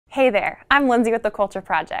Hey there, I'm Lindsay with The Culture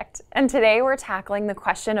Project, and today we're tackling the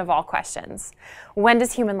question of all questions. When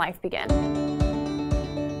does human life begin?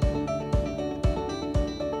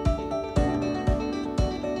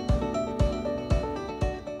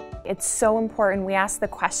 It's so important we ask the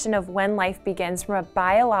question of when life begins from a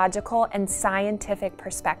biological and scientific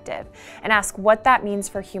perspective and ask what that means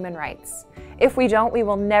for human rights. If we don't, we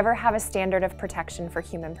will never have a standard of protection for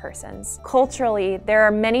human persons. Culturally, there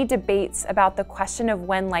are many debates about the question of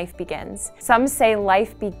when life begins. Some say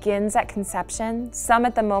life begins at conception, some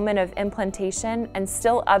at the moment of implantation, and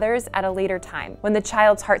still others at a later time, when the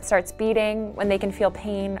child's heart starts beating, when they can feel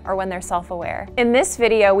pain, or when they're self-aware. In this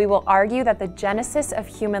video, we will argue that the genesis of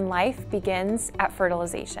human life begins at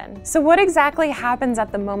fertilization. So what exactly happens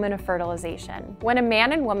at the moment of fertilization? When a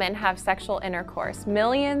man and woman have sexual intercourse,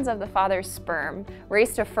 millions of the father's sperm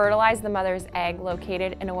race to fertilize the mother's egg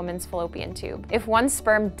located in a woman's fallopian tube. If one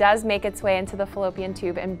sperm does make its way into the fallopian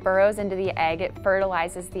tube and burrows into the egg, it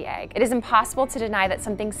fertilizes the egg. It is impossible to deny that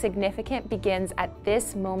something significant begins at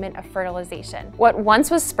this moment of fertilization. What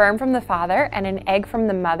once was sperm from the father and an egg from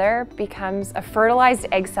the mother becomes a fertilized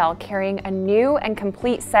egg cell carrying a new and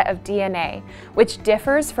complete set of DNA, which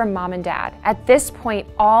differs from mom and dad. At this point,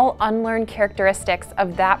 all unlearned characteristics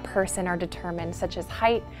of that person are determined, such as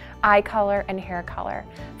height, eye color, and hair color.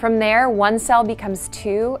 From there, one cell becomes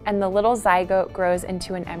two, and the little zygote grows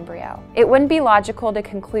into an embryo. It wouldn't be logical to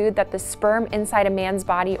conclude that the sperm inside a man's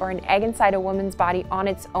body or an egg inside a woman's body on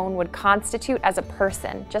its own would constitute as a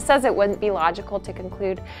person, just as it wouldn't be logical to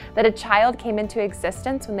conclude that a child came into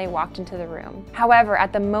existence when they walked into the room. However,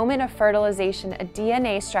 at the moment of fertilization, a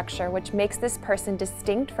DNA structure which makes this person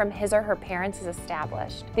distinct from his or her parents is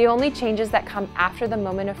established. The only changes that come after the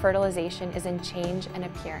moment of fertilization is in change and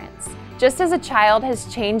appearance. Just as a child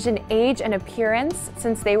has changed in age and appearance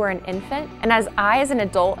since they were an infant, and as I as an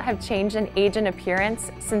adult have changed in age and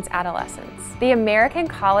appearance since adolescence. The American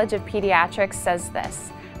College of Pediatrics says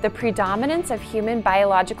this: the predominance of human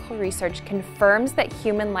biological research confirms that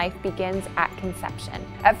human life begins at conception.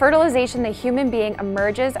 At fertilization, the human being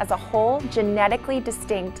emerges as a whole, genetically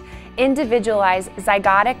distinct, individualized,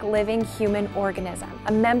 zygotic living human organism,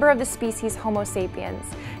 a member of the species Homo sapiens,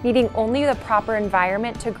 needing only the proper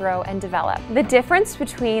environment to grow and develop. The difference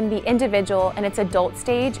between the individual in its adult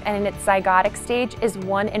stage and in its zygotic stage is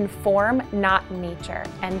one in form, not nature."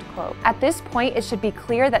 End quote. At this point, it should be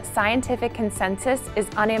clear that scientific consensus is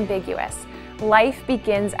unambiguous. Life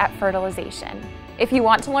begins at fertilization. If you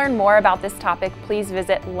want to learn more about this topic, please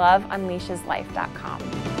visit loveunleasheslife.com.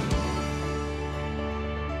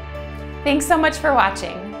 Thanks so much for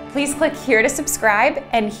watching. Please click here to subscribe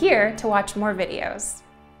and here to watch more videos.